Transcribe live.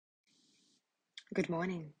Good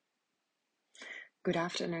morning, good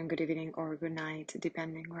afternoon, good evening, or good night,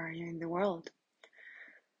 depending where you're in the world.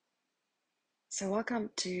 So, welcome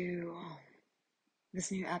to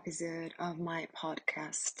this new episode of my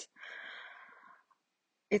podcast.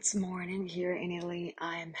 It's morning here in Italy.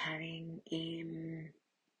 I am having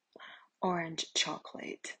orange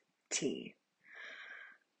chocolate tea,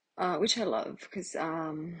 which I love because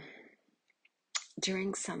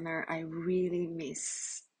during summer I really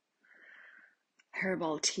miss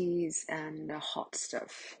herbal teas and hot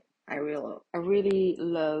stuff. I really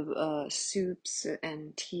love soups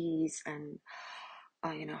and teas and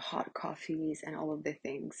hot coffees and all of the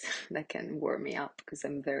things that can warm me up because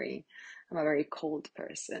I'm a very cold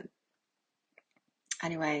person.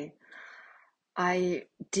 Anyway, I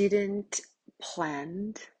didn't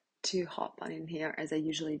plan to hop on in here as I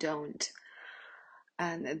usually don't,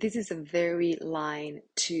 and this is a very line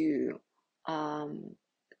to um,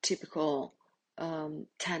 typical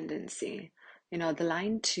tendency. The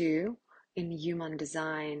line two in human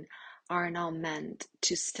design are now meant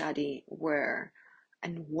to study where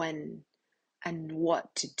and when and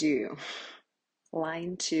what to do.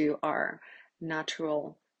 Line two are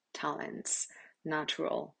natural talents,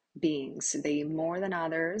 natural beings. They more than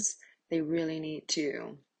others, they really need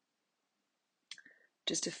to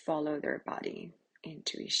just to follow their body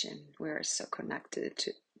intuition. We're so connected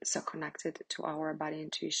to our body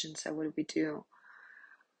intuition. So what we do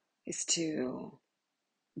is to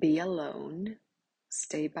be alone,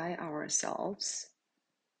 stay by ourselves.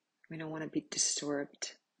 We don't want to be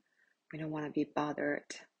disturbed. We don't want to be bothered.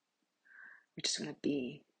 We just want to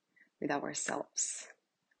be with ourselves.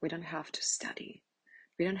 We don't have to study.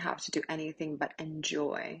 We don't have to do anything but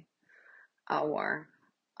enjoy our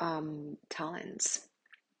talents.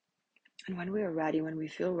 And when we are ready, when we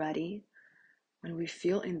feel ready, when we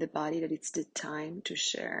feel in the body that it's the time to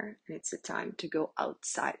share and it's the time to go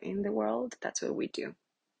outside in the world, that's what we do.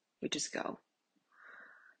 We just go.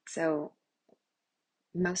 So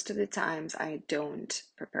most of the times I don't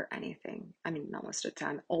prepare anything. I mean, not most of the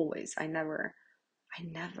time, always. I never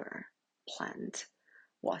planned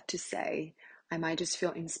what to say. I might just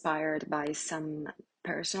feel inspired by some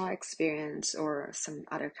personal experience or some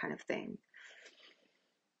other kind of thing.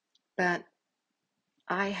 But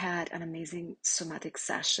I had an amazing somatic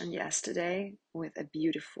session yesterday with a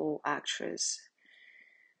beautiful actress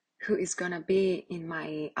who is going to be in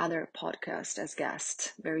my other podcast as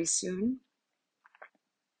guest very soon.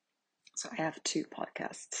 So I have two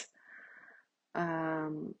podcasts.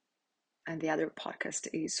 And the other podcast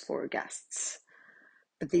is for guests.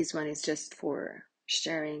 But this one is just for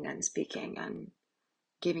sharing and speaking and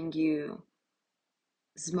giving you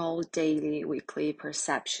small daily, weekly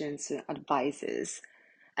perceptions and advices.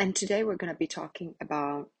 And today we're going to be talking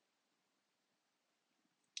about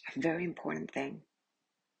a very important thing.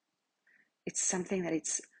 It's something that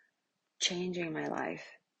it's changing my life.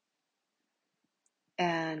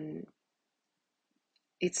 And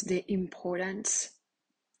it's the importance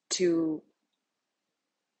to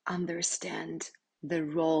understand the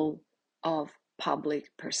role of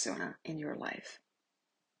public persona in your life,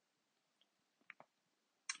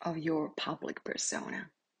 of your public persona.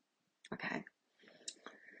 Okay.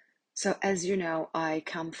 So as you know, I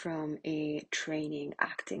come from a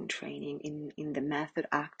acting training in the method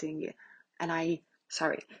acting, and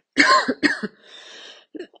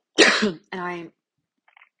and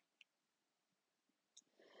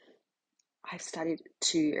I've studied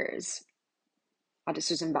 2 years at the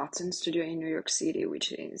Susan Batson studio in New York City,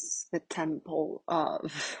 which is the temple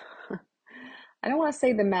of, I don't want to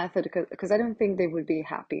say the method because I don't think they would be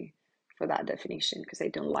happy for that definition because they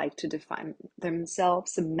don't like to define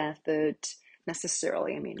themselves a method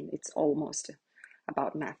necessarily. I mean, it's almost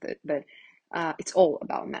about method, but it's all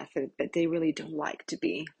about method, but they really don't like to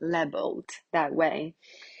be labeled that way.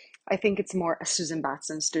 I think it's more a Susan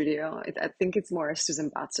Batson studio. I think it's more a Susan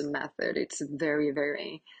Batson method. It's very,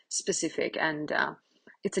 very specific, and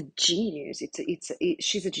it's a genius.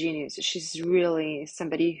 She's a genius. She's really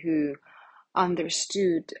somebody who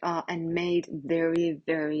understood and made very,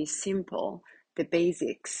 very simple the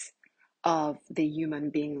basics of the human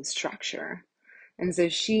being structure. And so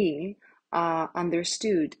she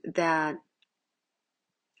understood that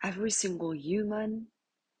every single human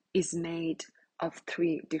is made of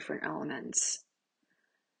three different elements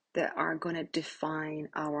that are going to define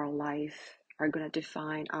our life, are going to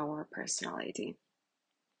define our personality,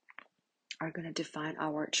 are going to define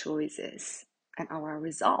our choices and our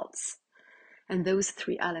results. And those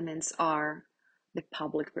three elements are the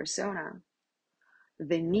public persona,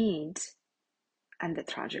 the need, and the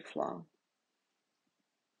tragic flow.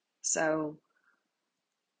 So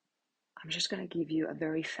I'm just going to give you a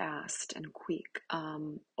very fast and quick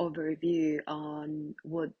overview on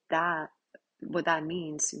what that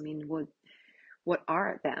means. I mean, what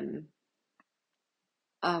are them?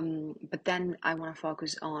 But then I want to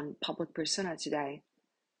focus on public persona today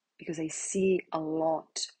because I see a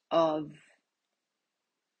lot of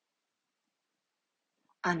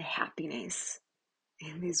unhappiness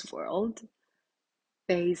in this world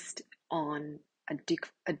based on a,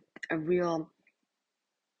 a, a real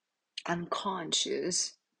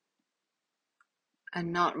unconscious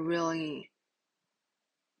and not really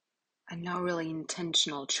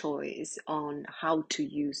intentional choice on how to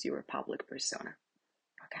use your public persona.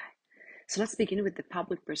 Okay. So let's begin with the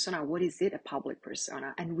public persona. What is it, a public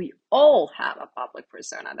persona? And we all have a public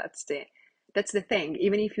persona. That's the thing.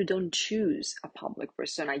 Even if you don't choose a public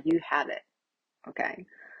persona, you have it. Okay.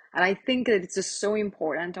 And I think that it's just so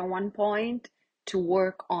important on one point to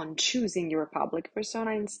work on choosing your public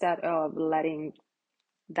persona instead of letting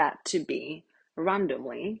that to be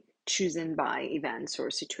randomly chosen by events or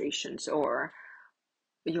situations or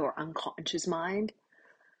your unconscious mind.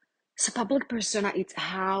 So public persona, it's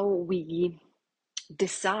how we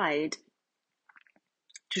decide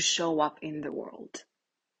to show up in the world,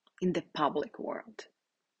 in the public world.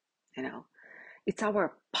 You know, it's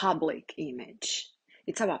our public image.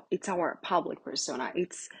 It's our public persona.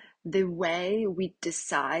 It's the way we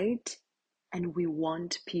decide and we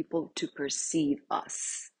want people to perceive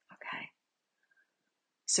us. Okay.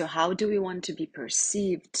 So how do we want to be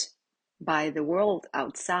perceived by the world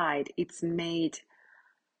outside? It's made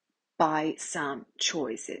by some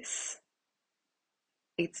choices.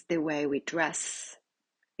 It's the way we dress.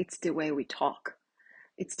 It's the way we talk.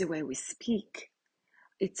 It's the way we speak.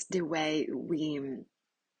 It's the way we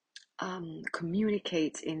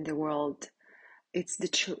communicate in the world. It's the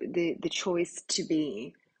choice to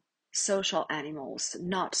be social animals,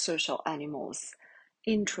 not social animals,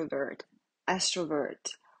 introvert,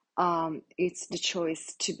 extrovert. It's the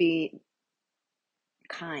choice to be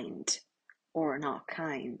kind or not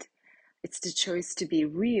kind. It's the choice to be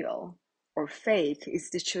real or fake. It's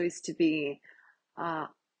the choice to be, uh,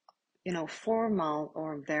 formal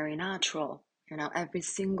or very natural. Every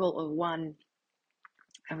single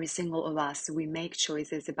of us, we make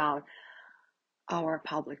choices about our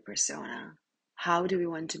public persona. How do we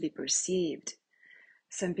want to be perceived?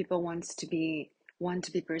 Some people want to be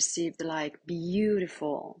perceived like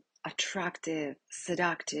beautiful, attractive,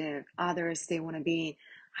 seductive. Others, they want to be,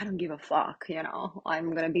 I don't give a fuck,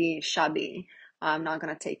 I'm gonna be shabby. I'm not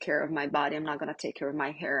gonna take care of my body. I'm not gonna take care of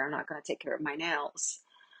my hair. I'm not gonna take care of my nails.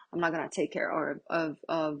 I'm not gonna take care of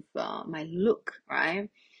my look, right?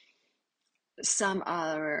 Some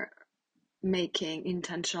are making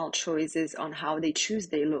intentional choices on how they choose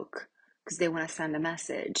their look because they want to send a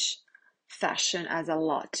message. Fashion has a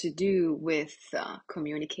lot to do with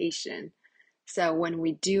communication. So when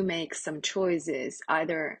we do make some choices,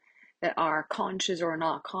 either that are conscious or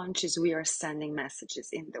not conscious, we are sending messages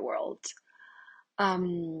in the world.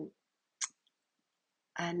 And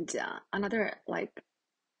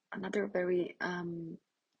another very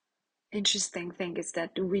interesting thing is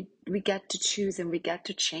that we get to choose and we get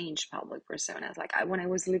to change public personas. Like when I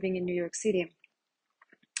was living in New York City,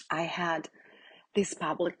 I had this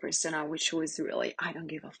public persona which was really, I don't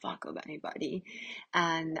give a fuck of anybody,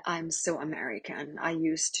 and I'm so American. I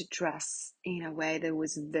used to dress in a way that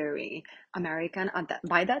was very American.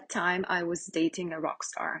 By that time I was dating a rock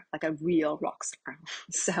star, like a real rock star.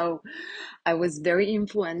 So I was very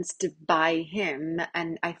influenced by him,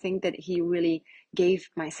 and I think that he really gave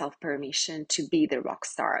myself permission to be the rock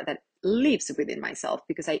star that lives within myself,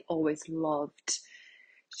 because I always loved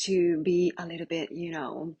to be a little bit,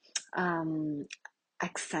 um,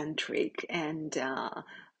 eccentric, and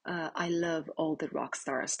I love all the rock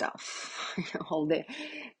star stuff, all the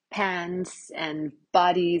pants and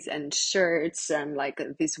bodies and shirts, and like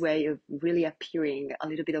this way of really appearing a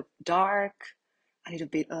little bit of dark, a little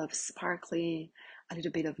bit of sparkly, a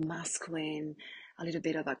little bit of masculine, a little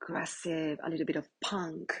bit of aggressive, a little bit of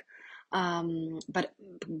punk, but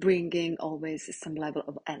bringing always some level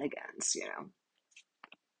of elegance.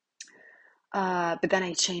 But then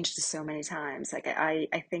I changed so many times. Like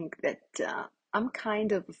I think that I'm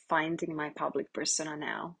kind of finding my public persona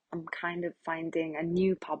now. I'm kind of finding a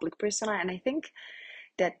new public persona, and I think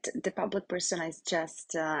that the public persona is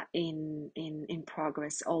just in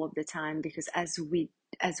progress all of the time, because as we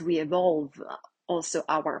evolve, also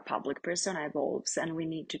our public persona evolves and we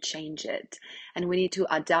need to change it. And we need to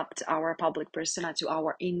adapt our public persona to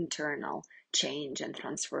our internal change and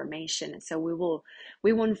transformation. So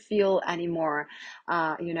we won't feel anymore,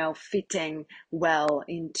 fitting well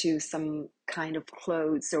into some kind of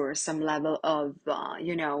clothes or some level of,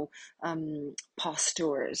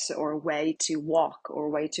 postures or way to walk or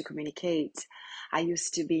way to communicate. I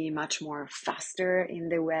used to be much more faster in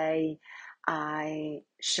the way I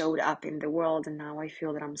showed up in the world, and now I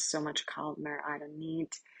feel that I'm so much calmer. I don't need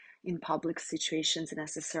in public situations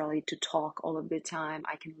necessarily to talk all of the time.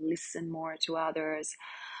 I can listen more to others.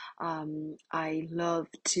 I love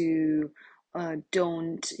to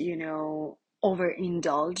don't,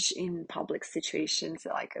 overindulge in public situations.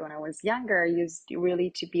 Like when I was younger, I used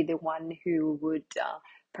really to be the one who would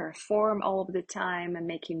perform all of the time and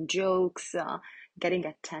making jokes, getting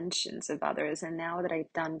attentions of others. And now that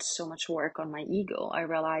I've done so much work on my ego, I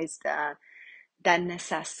realized that that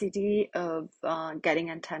necessity of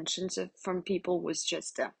getting attentions from people was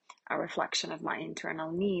just a reflection of my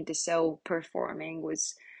internal need. So performing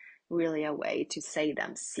was really a way to say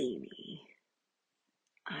them, see me.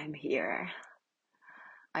 I'm here.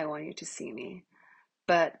 I want you to see me.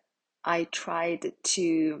 But I tried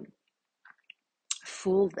to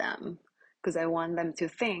fool them because I want them to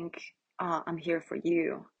think, I'm here for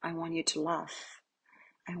you. I want you to laugh.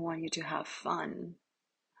 I want you to have fun.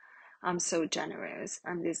 I'm so generous.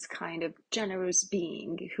 I'm this kind of generous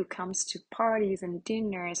being who comes to parties and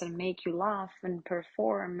dinners and make you laugh and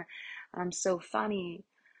perform. I'm so funny,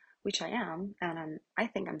 which I am, and I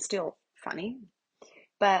think I'm still funny,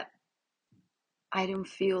 but I don't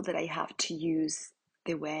feel that I have to use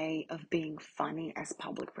the way of being funny as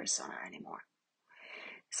public persona anymore.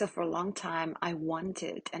 So for a long time, I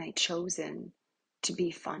wanted and I chosen to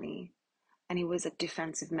be funny, and it was a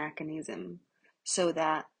defensive mechanism, so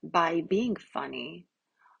that by being funny,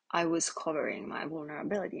 I was covering my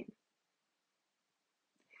vulnerability.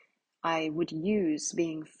 I would use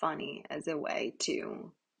being funny as a way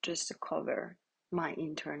to just to cover my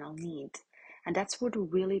internal need. And that's what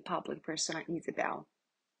really public persona is about.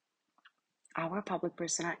 Our public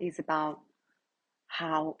persona is about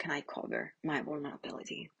how can I cover my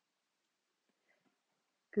vulnerability?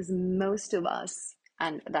 Because most of us,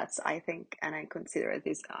 and that's I think, and I consider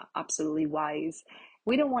this absolutely wise,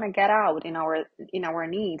 we don't want to get out in our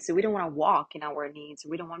needs. So we don't want to walk in our needs.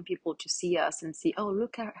 We don't want people to see us and see, oh,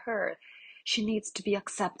 look at her, she needs to be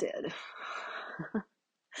accepted.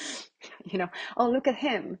 Oh, look at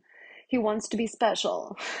him, he wants to be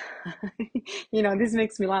special. This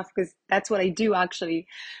makes me laugh because that's what I do actually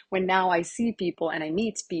when now I see people and I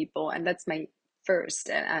meet people, and that's my first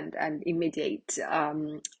and immediate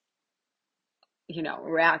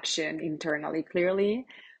reaction internally. Clearly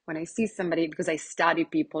when I see somebody, because I study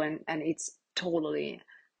people, and it's totally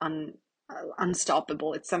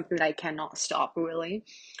unstoppable. It's something that I cannot stop, really.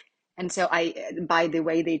 And so I, by the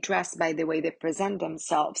way they dress, by the way they present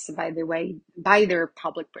themselves, by their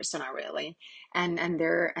public persona, really, and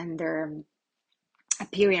their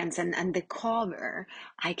appearance and the cover,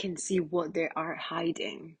 I can see what they are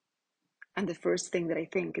hiding. And the first thing that I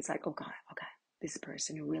think is like, oh God, okay, this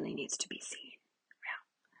person really needs to be seen.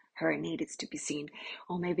 Her needs to be seen.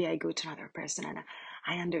 Or maybe I go to another person and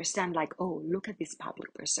I understand, like, oh, look at this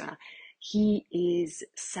public persona. He is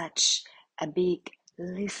such a big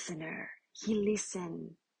listener. He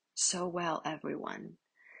listens so well, everyone.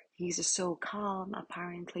 He's so calm,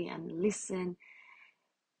 apparently, and listen.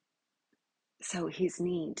 So his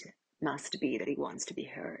need must be that he wants to be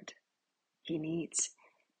heard. He needs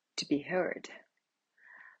to be heard.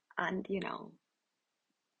 And,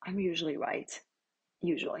 I'm usually right.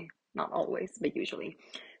 Usually. Not always, but usually.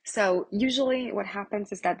 So usually what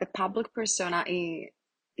happens is that the public persona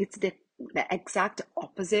it's the exact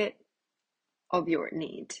opposite of your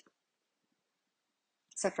need.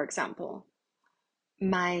 So for example,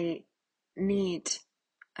 my need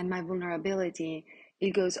and my vulnerability,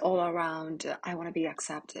 it goes all around, I want to be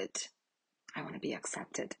accepted. I want to be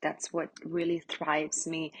accepted. That's what really thrives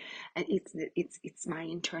me. And it's my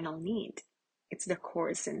internal need. It's the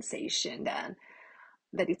core sensation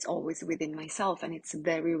that it's always within myself, and it's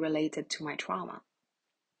very related to my trauma,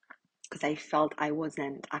 because I felt I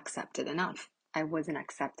wasn't accepted enough. I wasn't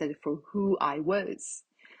accepted for who I was.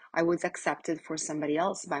 I was accepted for somebody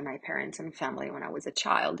else by my parents and family when I was a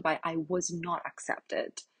child, but I was not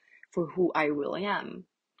accepted for who I really am.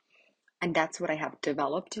 And that's what I have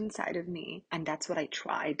developed inside of me, and that's what I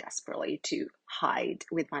try desperately to hide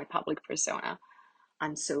with my public persona.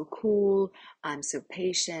 I'm so cool, I'm so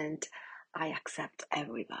patient, I accept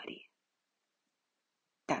everybody.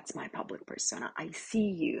 That's my public persona. I see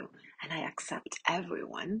you and I accept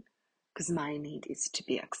everyone because my need is to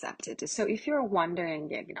be accepted. So if you're wondering,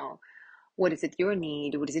 what is it your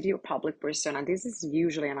need? What is it your public persona? This is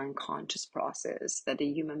usually an unconscious process that a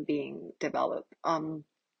human being develops.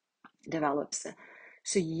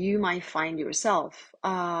 So you might find yourself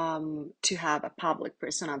to have a public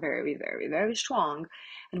persona very, very, very strong.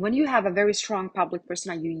 And when you have a very strong public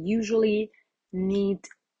persona, you usually need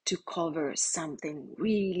to cover something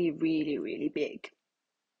really, really, really big,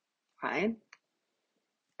 right?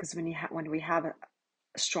 Because when we have a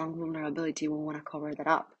strong vulnerability, we want to cover that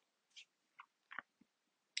up.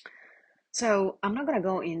 So I'm not going to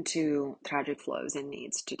go into tragic flows and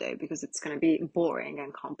needs today because it's going to be boring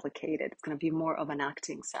and complicated. It's going to be more of an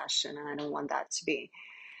acting session, and I don't want that to be.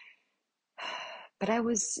 But I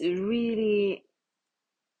was really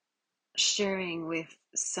sharing with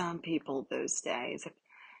some people those days,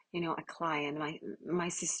 a client, my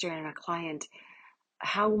sister and a client,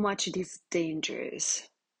 how much it is dangerous.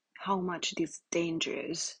 How much it is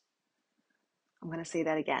dangerous. I'm going to say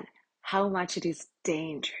that again. How much it is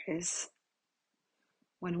dangerous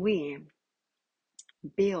when we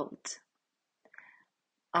build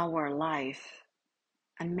our life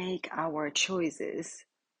and make our choices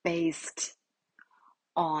based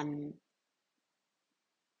on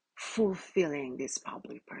fulfilling this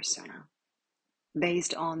public persona,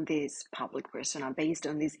 based on this public persona, based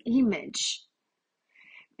on this image,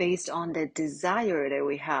 based on the desire that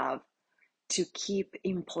we have to keep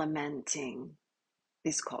implementing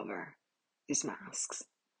this cover, these masks,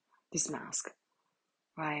 this mask,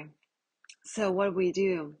 right? So what we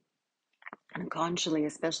do unconsciously,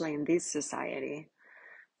 especially in this society,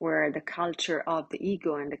 where the culture of the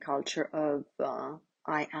ego and the culture of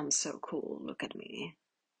I am so cool, look at me.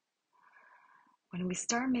 When we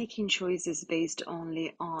start making choices based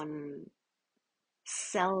only on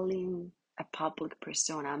selling a public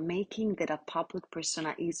persona, making that a public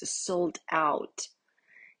persona is sold out,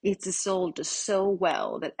 it's sold so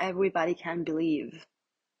well that everybody can believe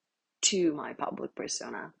to my public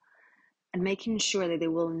persona, and making sure that they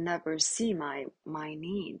will never see my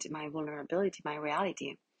need, my vulnerability, my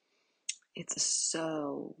reality, it's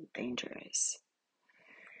so dangerous.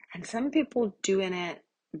 And some people doing it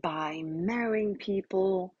by marrying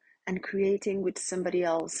people and creating with somebody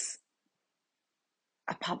else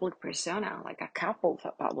a public persona, like a couple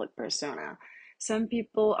public persona. Some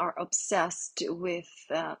people are obsessed with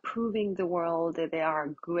proving the world that they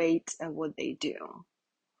are great at what they do.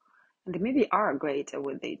 And they maybe are great at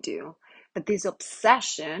what they do. But this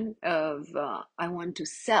obsession of, I want to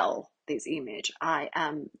sell this image. I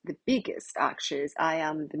am the biggest actress. I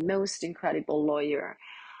am the most incredible lawyer.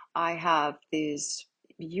 I have this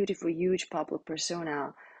beautiful, huge public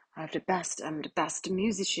persona. I'm the best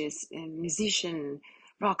musician,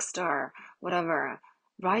 rock star, whatever,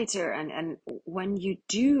 writer. And when you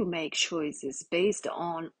do make choices based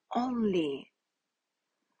on only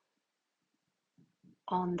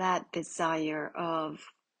on that desire of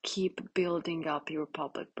keep building up your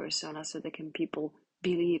public persona so that can people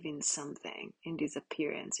believe in something, in this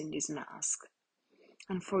appearance, in this mask,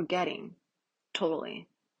 and forgetting totally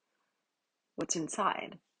what's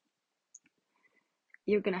inside,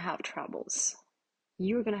 you're gonna have troubles.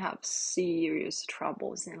 You're gonna have serious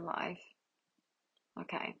troubles in life.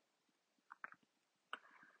 Okay.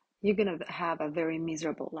 You're gonna have a very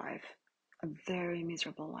miserable life. A very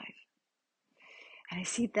miserable life. And I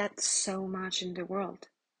see that so much in the world.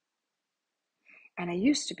 And I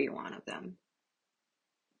used to be one of them.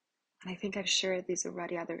 And I think I've shared this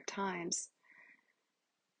already other times.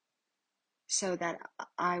 So that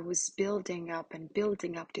I was building up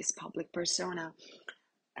this public persona.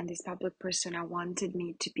 And this public persona wanted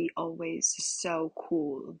me to be always so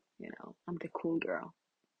cool. I'm the cool girl.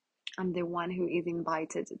 I'm the one who is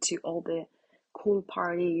invited to all the cool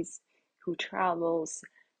parties, who travels,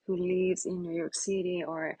 who lives in New York City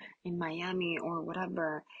or in Miami or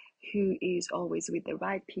whatever, who is always with the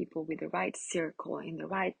right people, with the right circle, in the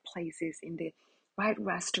right places, in the right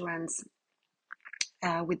restaurants,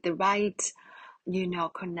 with the right,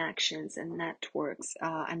 connections and networks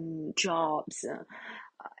and jobs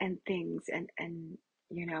and things and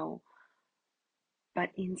but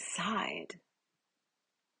inside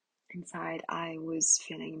I was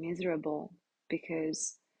feeling miserable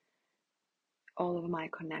because all of my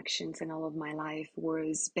connections and all of my life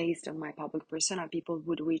was based on my public persona. People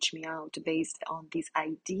would reach me out based on this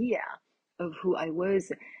idea of who I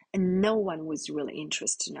was, and no one was really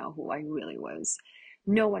interested to know who I really was.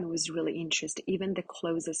 No one was really interested, even the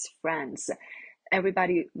closest friends.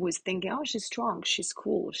 Everybody was thinking, oh, she's strong, she's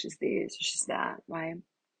cool, she's this, she's that, right?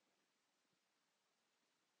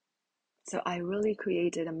 So I really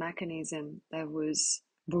created a mechanism that was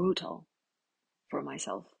brutal for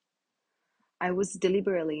myself. I was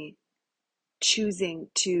deliberately choosing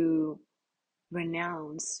to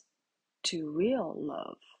renounce to real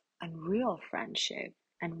love and real friendship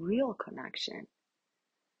and real connection.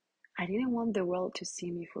 I didn't want the world to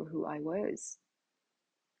see me for who I was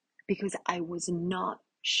because I was not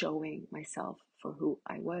showing myself for who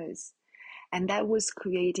I was. And that was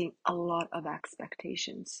creating a lot of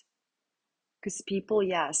expectations because people,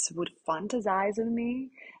 yes, would fantasize on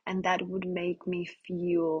me, and that would make me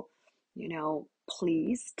feel,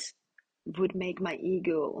 pleased, would make my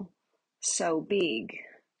ego so big.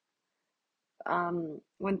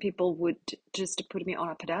 When people would just put me on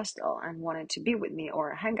a pedestal and wanted to be with me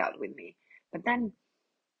or hang out with me. But then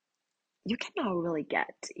you cannot really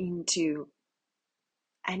get into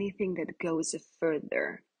anything that goes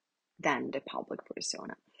further than the public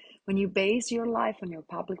persona. When you base your life on your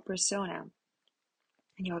public persona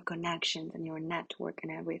and your connections and your network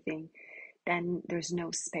and everything, then there's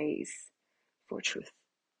no space for truth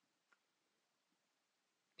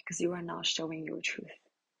because you are not showing your truth.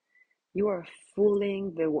 You are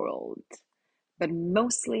fooling the world, but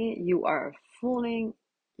mostly you are fooling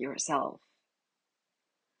yourself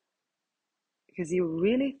because you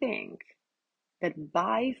really think that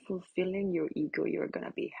by fulfilling your ego, you're going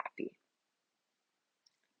to be happy.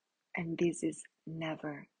 And this is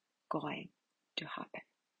never going to happen.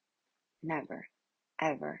 Never,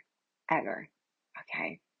 ever, ever.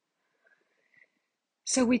 Okay?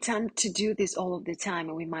 So we tend to do this all of the time,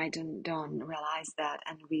 and we might don't realize that.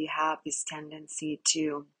 And we have this tendency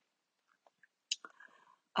to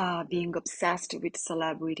being obsessed with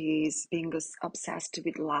celebrities, being obsessed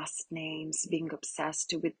with last names, being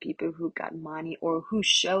obsessed with people who got money or who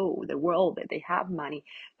show the world that they have money,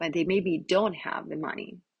 but they maybe don't have the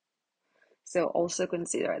money. So also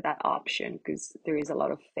consider that option because there is a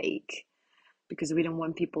lot of fake, because we don't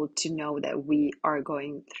want people to know that we are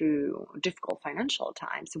going through difficult financial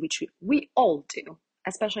times, which we all do,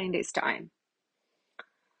 especially in this time.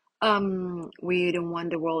 We don't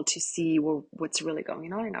want the world to see what's really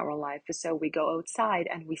going on in our life. So we go outside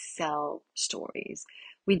and we sell stories.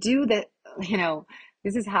 We do the,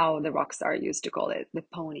 this is how the rock star used to call it, the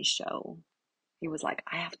pony show. He was like,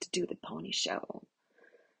 I have to do the pony show.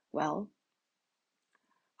 Well,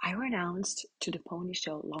 I renounced to the pony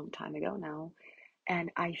show a long time ago now,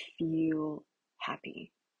 and I feel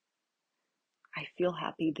happy. I feel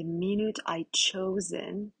happy the minute I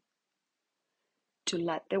chosen to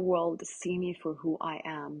let the world see me for who I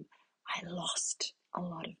am. I lost a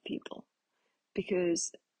lot of people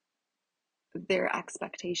because their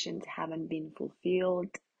expectations haven't been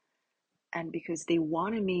fulfilled and because they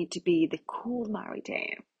wanted me to be the cool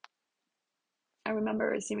Marite. I remember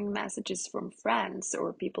receiving messages from friends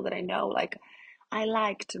or people that I know, like, I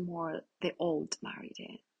liked more the old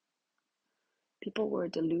Marite. People were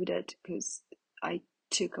deluded because I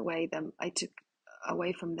took away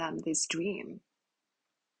from them this dream.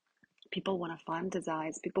 People want to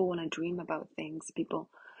fantasize, people want to dream about things, people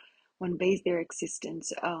want to base their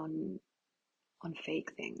existence on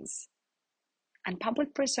fake things. And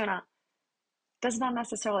public persona does not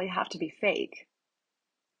necessarily have to be fake.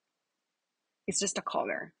 It's just a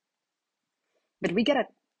color. But we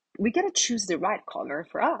gotta choose the right color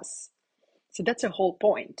for us. So that's the whole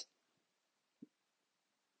point.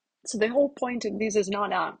 So the whole point of this is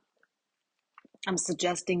not I'm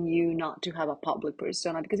suggesting you not to have a public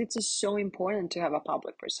persona because it's just so important to have a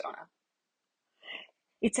public persona.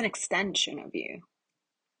 It's an extension of you.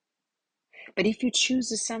 But if you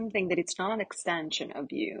choose something that it's not an extension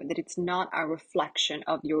of you, that it's not a reflection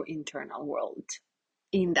of your internal world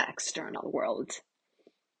in the external world,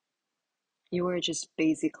 you are just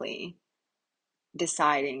basically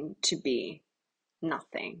deciding to be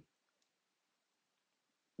nothing.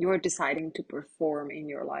 You are deciding to perform in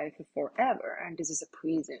your life forever, and this is a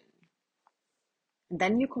prison. And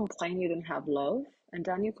then you complain you don't have love, and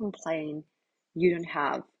then you complain you don't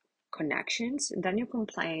have connections, and then you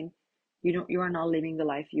complain you are not living the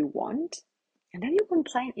life you want, and then you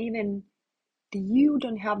complain even that you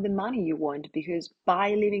don't have the money you want because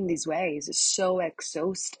by living this way is so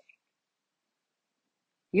exhausting.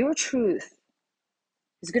 Your truth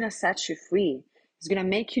is gonna set you free. It's gonna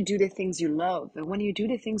make you do the things you love, and when you do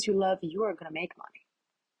the things you love, you are gonna make money.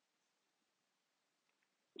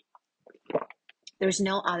 There's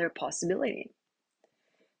no other possibility.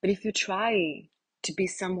 But if you try to be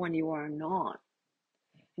someone you are not,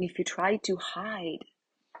 and if you try to hide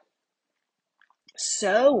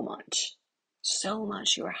so much,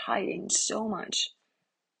 you're hiding so much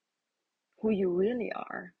who you really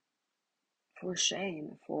are, for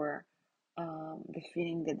shame, for the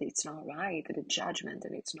feeling that it's not right, the judgment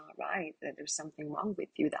that it's not right, that there's something wrong with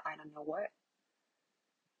you, that I don't know what.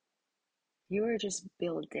 You are just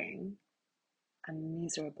building a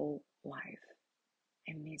miserable life,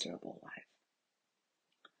 a miserable life.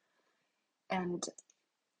 And,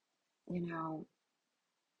 you know,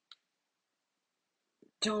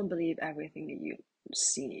 don't believe everything that you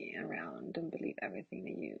see around. Don't believe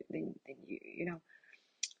everything you know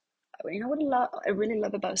what I really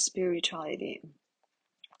love about spirituality,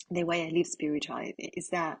 the way I live spirituality, is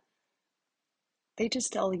that they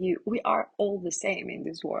just tell you we are all the same in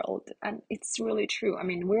this world, and it's really true. I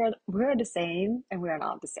mean, we're the same and we are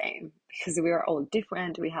not the same, because we are all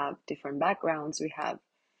different. We have different backgrounds, we have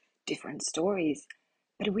different stories,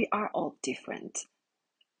 but we are all different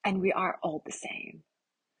and we are all the same.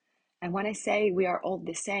 And when I say we are all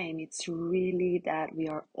the same, it's really that we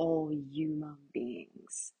are all human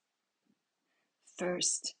beings,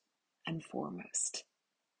 first and foremost.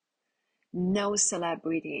 No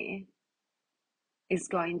celebrity is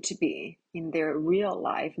going to be in their real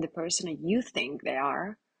life the person that you think they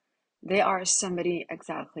are. They are somebody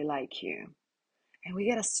exactly like you. And we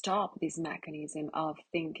gotta stop this mechanism of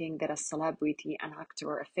thinking that a celebrity, an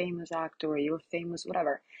actor, a famous actor, you're famous,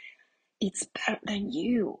 whatever, it's better than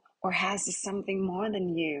you or has something more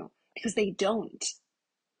than you, because they don't.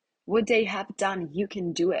 What they have done, you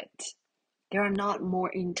can do it. They are not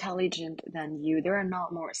more intelligent than you. They are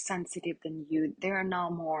not more sensitive than you. They are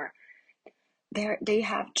not more. They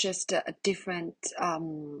have just a different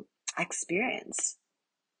experience.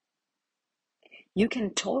 You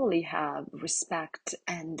can totally have respect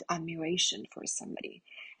and admiration for somebody,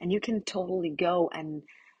 and you can totally go and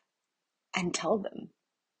tell them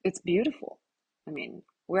it's beautiful. I mean,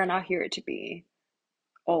 we're not here to be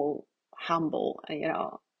all humble.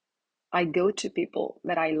 I go to people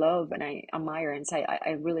that I love and I admire and say,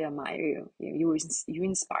 I really admire you. You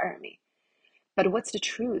inspire me. But what's the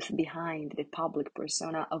truth behind the public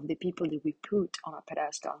persona of the people that we put on a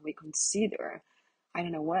pedestal and we consider, I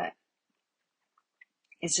don't know what?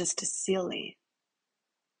 It's just silly.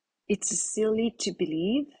 It's silly to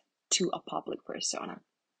believe to a public persona.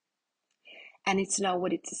 And it's not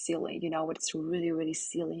what it's silly. You know what's really, really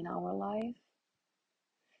silly in our life?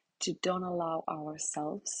 To don't allow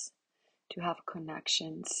ourselves to have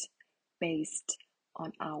connections based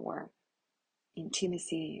on our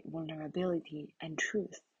intimacy, vulnerability, and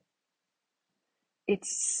truth.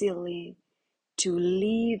 It's silly to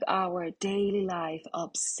live our daily life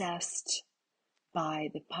obsessed by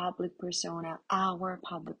the public persona, our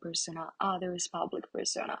public persona, others' public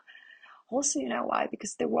persona. Also, you know why?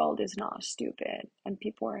 Because the world is not stupid and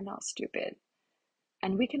people are not stupid.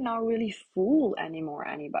 And we cannot really fool anymore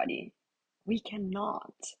anybody. We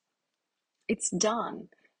cannot. It's done.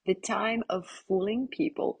 The time of fooling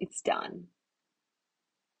people, it's done.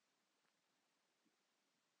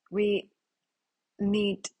 We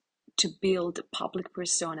need to build public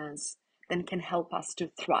personas that can help us to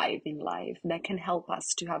thrive in life, that can help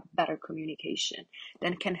us to have better communication,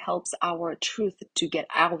 that can help our truth to get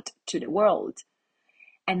out to the world.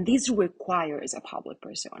 And this requires a public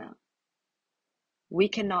persona. We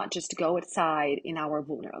cannot just go outside in our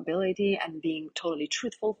vulnerability and being totally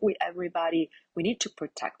truthful with everybody. We need to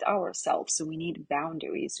protect ourselves. So we need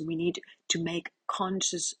boundaries. We need to make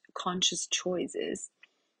conscious choices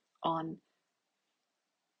on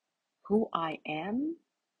who I am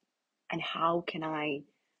and how can I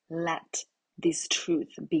let this truth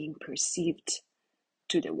being perceived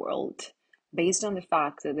to the world, based on the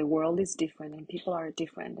fact that the world is different and people are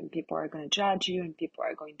different and people are going to judge you and people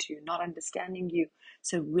are going to not understanding you.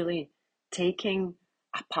 So really taking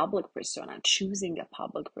a public persona, choosing a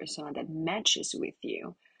public persona that matches with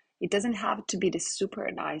you. It doesn't have to be the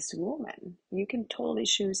super nice woman. You can totally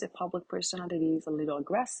choose a public persona that is a little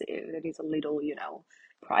aggressive, that is a little,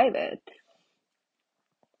 private,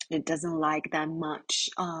 that doesn't like that much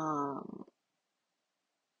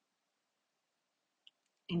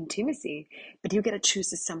intimacy, but you gotta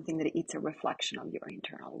choose something that it's a reflection of your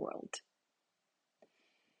internal world.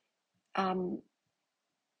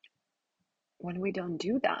 When we don't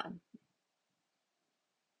do that,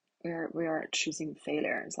 we are choosing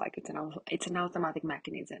failure. It's like it's an automatic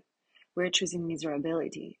mechanism. We're choosing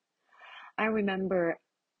miserability. I remember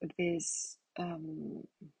this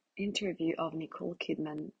interview of Nicole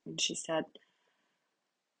Kidman, and she said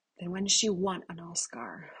that when she won an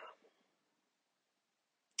Oscar,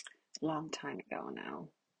 a long time ago now,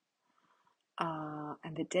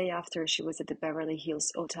 and the day after, she was at the Beverly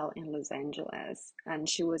Hills Hotel in Los Angeles, and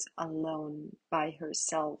she was alone by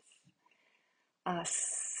herself,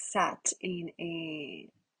 sat in a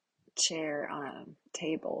chair on a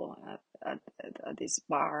table at this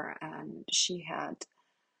bar, and she had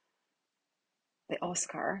the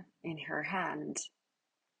Oscar in her hand,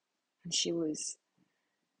 and she was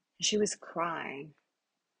crying.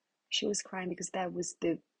 She was crying because that was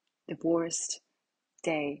the worst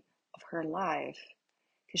day of her life,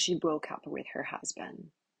 because she broke up with her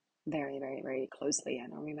husband very, very, very closely. I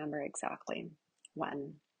don't remember exactly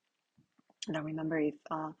when. I don't remember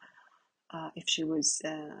if she was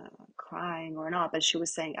crying or not, but she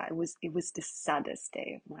was saying it was the saddest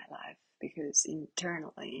day of my life, because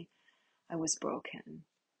internally I was broken,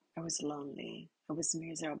 I was lonely, I was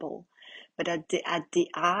miserable, but at the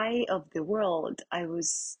eye of the world, I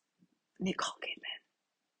was Nicole Kidman,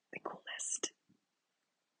 the coolest.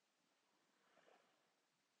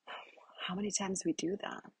 How many times we do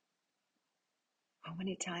that? How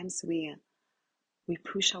many times we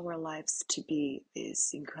push our lives to be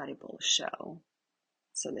this incredible show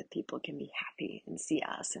so that people can be happy and see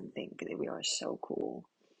us and think that we are so cool,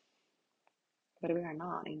 but we are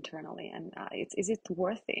not internally. And is it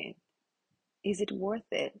worth it? Is it worth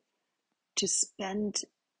it to spend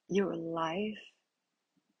your life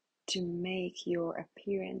to make your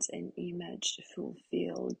appearance and image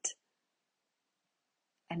fulfilled,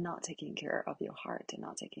 and not taking care of your heart and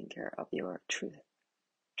not taking care of your truth?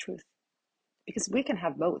 Because we can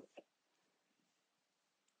have both,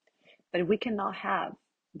 but we cannot have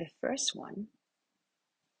the first one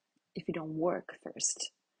if you don't work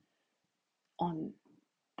first on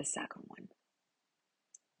the second one.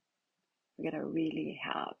 We gotta really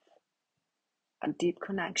have a deep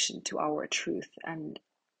connection to our truth, and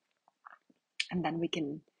then we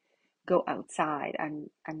can go outside and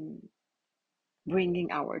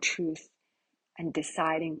bringing our truth and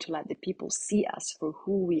deciding to let the people see us for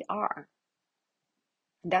who we are.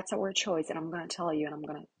 And that's our choice. And I'm going to tell you, and I'm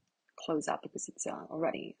going to close up because it's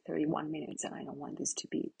already 31 minutes and I don't want this to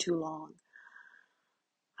be too long.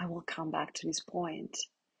 I will come back to this point.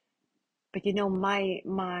 But you know,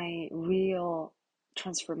 my real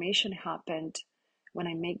transformation happened when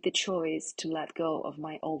I make the choice to let go of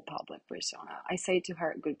my old public persona. I say to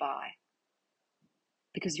her, goodbye,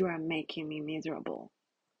 because you are making me miserable.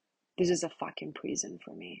 This is a fucking prison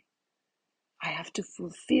for me. I have to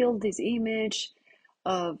fulfill this image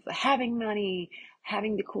of having money,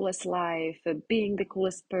 having the coolest life, being the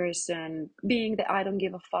coolest person, being the I don't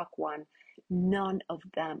give a fuck one. None of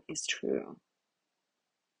them is true.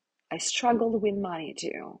 I struggled with money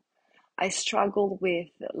too. I struggled with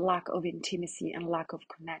lack of intimacy and lack of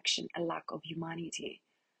connection and lack of humanity.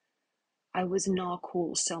 I was not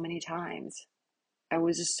cool so many times. I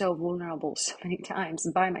was so vulnerable so many times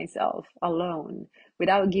by myself, alone,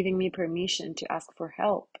 without giving me permission to ask for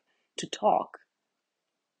help, to talk,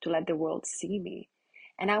 to let the world see me.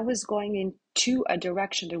 And I was going into a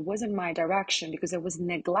direction that wasn't my direction because I was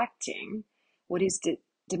neglecting what is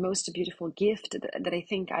the most beautiful gift that I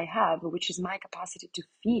think I have, which is my capacity to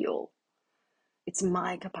feel. It's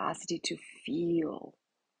my capacity to feel.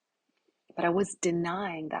 But I was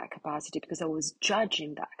denying that capacity because I was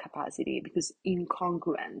judging that capacity because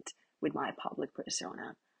incongruent with my public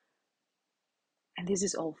persona. And this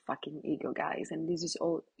is all fucking ego, guys. And this is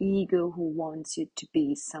all ego who wants you to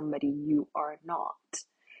be somebody you are not.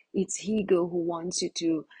 It's ego who wants you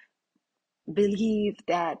to believe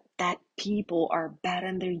that people are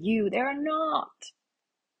better than you. They're not.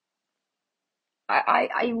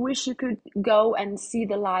 I wish you could go and see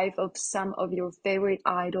the life of some of your favorite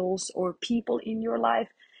idols or people in your life.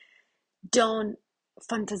 Don't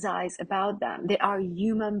fantasize about them. They are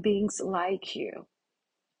human beings like you.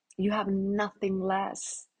 You have nothing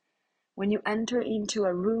less. When you enter into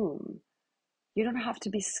a room, you don't have to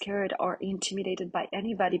be scared or intimidated by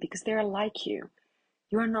anybody because they're like you.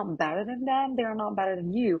 You are not better than them. They are not better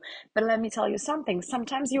than you. But let me tell you something.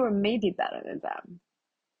 Sometimes you are maybe better than them.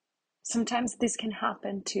 Sometimes this can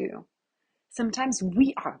happen too. Sometimes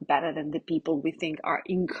we are better than the people we think are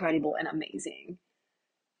incredible and amazing.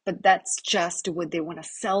 But that's just what they want to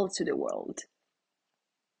sell to the world.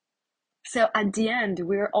 So at the end,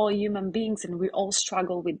 we're all human beings and we all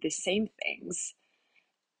struggle with the same things.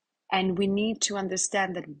 And we need to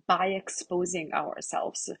understand that by exposing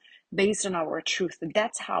ourselves based on our truth,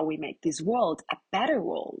 that's how we make this world a better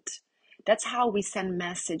world. That's how we send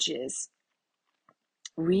messages,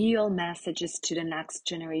 real messages to the next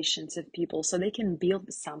generations of people so they can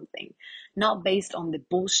build something, not based on the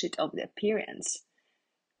bullshit of the appearance,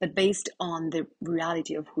 but based on the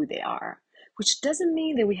reality of who they are. Which doesn't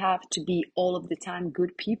mean that we have to be all of the time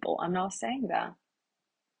good people. I'm not saying that.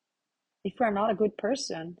 If you're not a good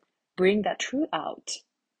person, bring that truth out.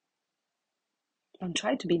 Don't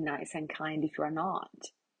try to be nice and kind if you're not.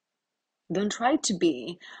 Don't try to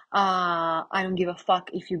be, I don't give a fuck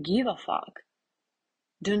if you give a fuck.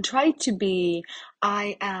 Don't try to be,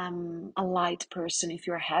 I am a light person if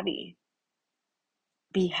you're heavy.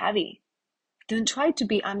 Be heavy. Don't try to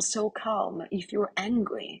be, I'm so calm if you're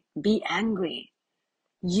angry. Be angry.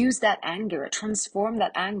 Use that anger. Transform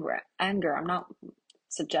that anger. I'm not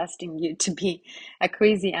suggesting you to be a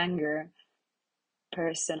crazy anger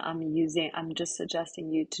person. I'm just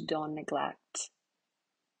suggesting you to don't neglect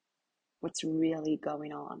what's really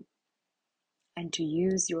going on, and to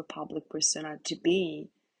use your public persona to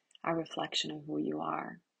be a reflection of who you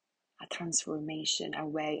are, a transformation, a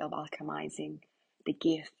way of alchemizing the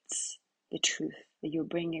gifts, the truth that you're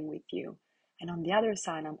bringing with you. And on the other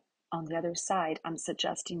side, I'm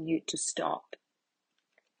suggesting you to stop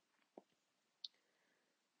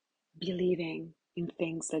believing in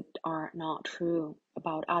things that are not true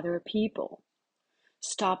about other people.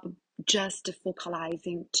 Stop just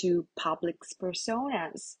focalizing to public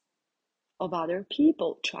personas of other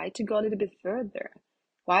people. Try to go a little bit further.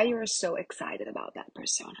 Why you're so excited about that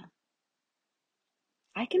persona?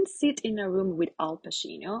 I can sit in a room with Al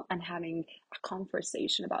Pacino and having a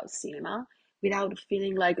conversation about cinema without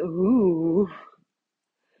feeling like, ooh.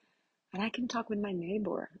 And I can talk with my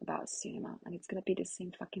neighbor about cinema and it's gonna be the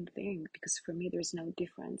same fucking thing, because for me there's no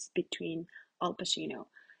difference between Al Pacino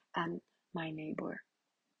and my neighbor.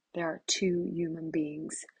 There are two human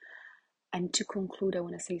beings. And to conclude, I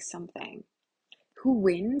want to say something. Who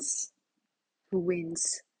wins? Who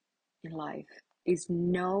wins in life is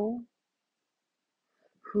know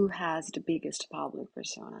who has the biggest public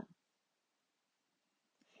persona.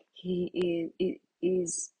 He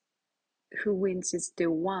is who wins is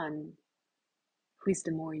the one who is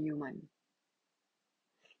the more human.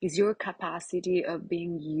 Is your capacity of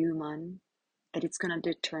being human that it's gonna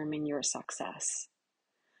determine your success.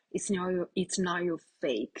 It's not your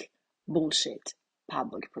fake bullshit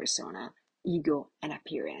public persona, ego, and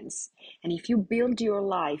appearance. And if you build your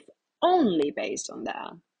life only based on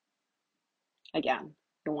that, again,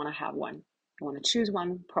 you want to have one. You want to choose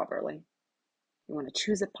one properly. You want to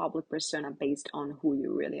choose a public persona based on who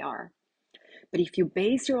you really are. But if you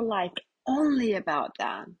base your life only about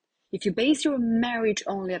that, if you base your marriage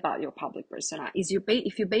only about your public persona, if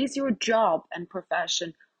you base your job and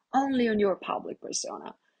profession only on your public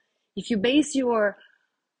persona, if you base your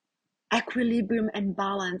equilibrium and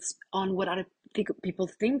balance on what other people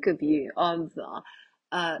think of you, of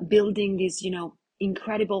building this,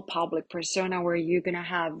 incredible public persona where you're gonna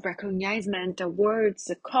have recognition, awards,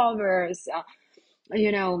 covers,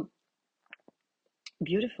 you know,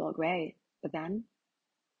 beautiful, great. But then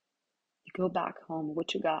you go back home,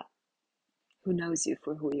 what you got? Who knows you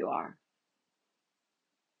for who you are?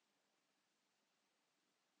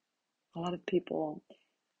 A lot of people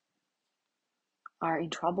are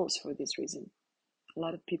in troubles for this reason. A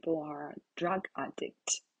lot of people are drug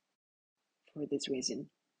addicts for this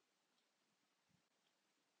reason.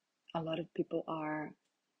 A lot of people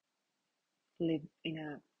live in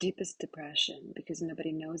a deepest depression because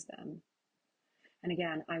nobody knows them. And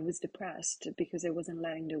again, I was depressed because I wasn't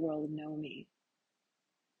letting the world know me.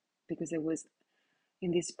 Because I was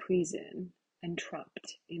in this prison and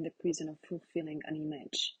trapped in the prison of fulfilling an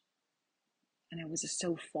image. And I was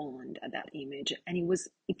so fond of that image. And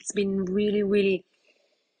it's been really, really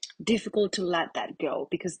difficult to let that go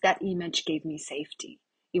because that image gave me safety.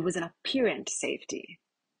 It was an apparent safety.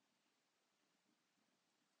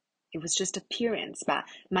 It was just appearance, but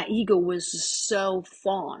my ego was so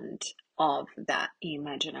fond of that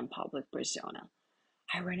image and public persona.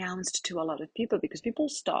 I renounced to a lot of people because people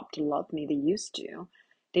stopped to love me. They used to.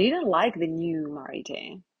 They didn't like the new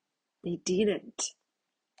Marite. They didn't.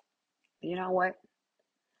 But you know what?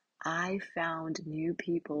 I found new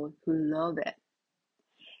people who love it.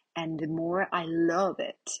 And the more I love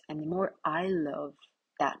it, and the more I love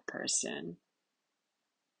that person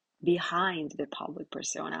behind the public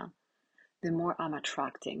persona, the more I'm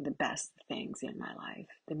attracting the best things in my life,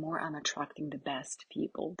 the more I'm attracting the best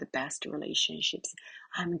people, the best relationships.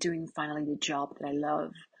 I'm doing finally the job that I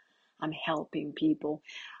love. I'm helping people.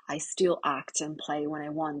 I still act and play when I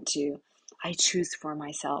want to. I choose for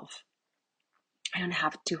myself. I don't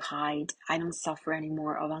have to hide. I don't suffer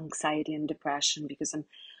anymore of anxiety and depression because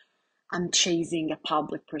I'm chasing a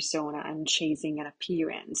public persona. I'm chasing an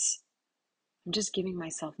appearance. I'm just giving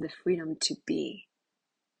myself the freedom to be.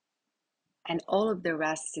 And all of the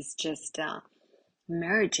rest is just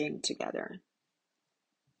merging together.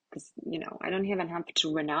 Because, I don't even have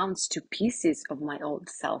to renounce to pieces of my old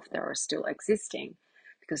self that are still existing.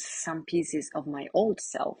 Because some pieces of my old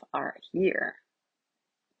self are here.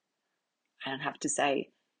 I don't have to say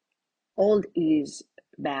old is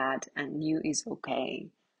bad and new is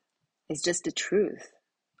okay. It's just the truth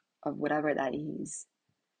of whatever that is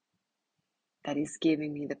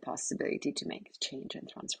giving me the possibility to make change and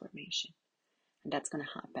transformation. And that's going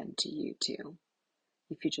to happen to you too,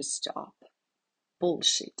 if you just stop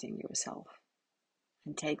bullshitting yourself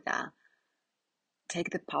and take the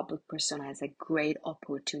public persona as a great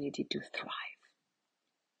opportunity to thrive.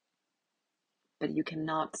 But you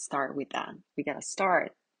cannot start with that. We gotta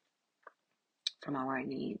start from our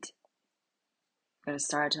need. We gotta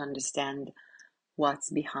start to understand what's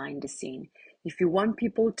behind the scene. If you want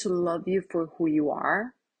people to love you for who you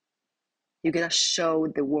are, you gotta show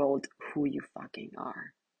the world who you fucking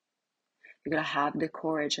are. You gotta have the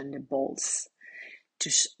courage and the balls to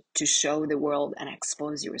show the world and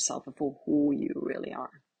expose yourself for who you really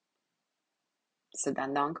are. So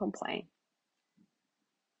then don't complain.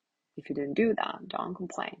 If you didn't do that, don't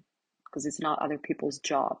complain, because it's not other people's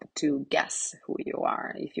job to guess who you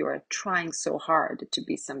are if you are trying so hard to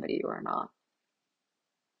be somebody you are not.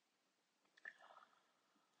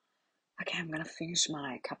 Okay, I'm gonna finish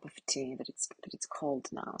my cup of tea that it's cold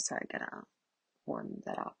now, so I gotta warm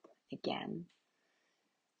that up again.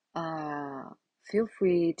 Feel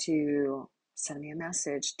free to send me a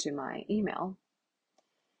message to my email,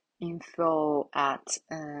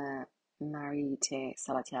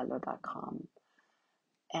 info@maritesalatiello.com,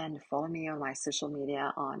 and follow me on my social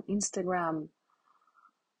media on Instagram,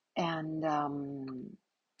 and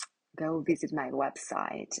go visit my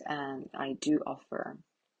website. And I do offer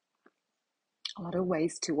a lot of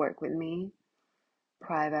ways to work with me: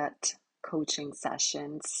 private coaching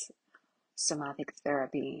sessions, somatic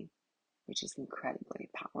therapy, which is incredibly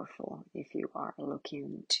powerful if you are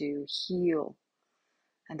looking to heal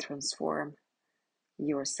and transform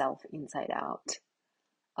yourself inside out.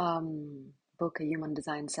 Book a human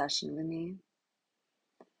design session with me,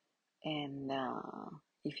 and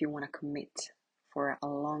if you want to commit for a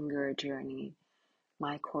longer journey,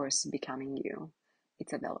 my course Becoming You,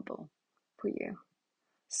 it's available for you.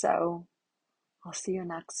 So I'll see you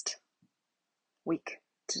next week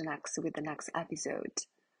with the next episode.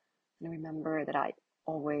 And remember that I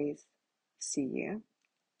always see you.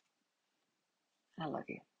 And I love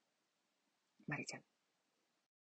you. Marita.